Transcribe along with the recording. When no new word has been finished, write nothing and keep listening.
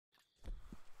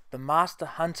The Master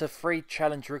Hunter Free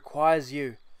Challenge requires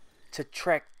you to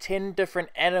track 10 different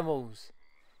animals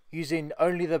using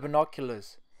only the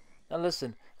binoculars. Now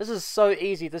listen, this is so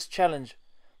easy, this challenge,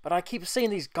 but I keep seeing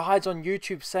these guides on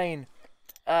YouTube saying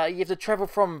you have to travel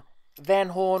from Van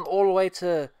Horn all the way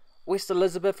to West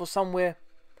Elizabeth or somewhere.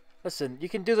 Listen, you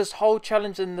can do this whole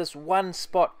challenge in this one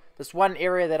spot, this one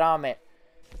area that I'm at.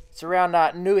 It's around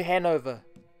New Hanover.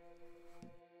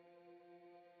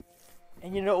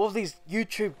 And you know, all these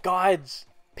YouTube guides,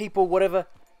 people, whatever,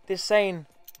 they're saying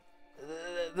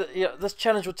this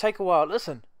challenge will take a while.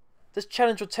 Listen, this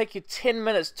challenge will take you 10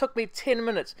 minutes. It took me 10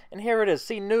 minutes. And here it is.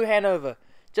 See, New Hanover.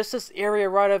 Just this area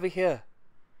right over here.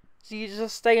 So you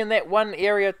just stay in that one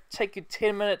area, take you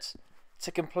 10 minutes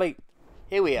to complete.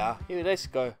 Here we are. Here, let's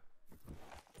go.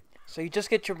 So you just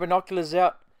get your binoculars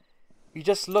out. You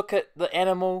just look at the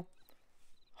animal.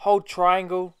 Hold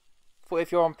triangle for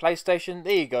if you're on PlayStation.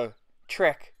 There you go.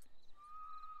 Track.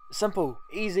 Simple.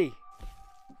 Easy.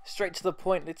 Straight to the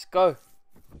point. Let's go.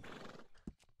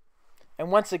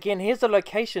 And once again, here's the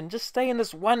location. Just stay in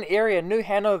this one area, New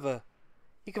Hanover.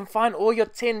 You can find all your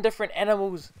 10 different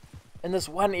animals in this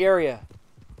one area.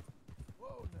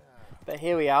 But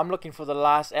here we are. I'm looking for the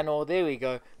last animal. There we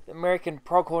go. The American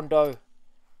pronghorn doe.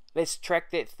 Let's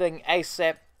track that thing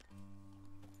ASAP.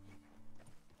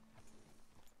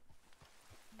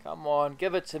 Come on,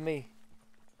 give it to me.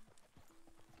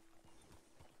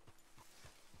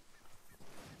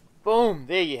 Boom,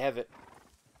 there you have it.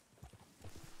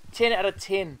 10 out of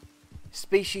 10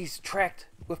 species tracked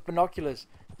with binoculars.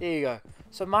 There you go.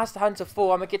 So Master Hunter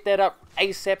 4, I'm going to get that up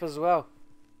ASAP as well.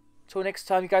 Till next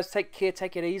time, you guys take care,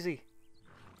 take it easy.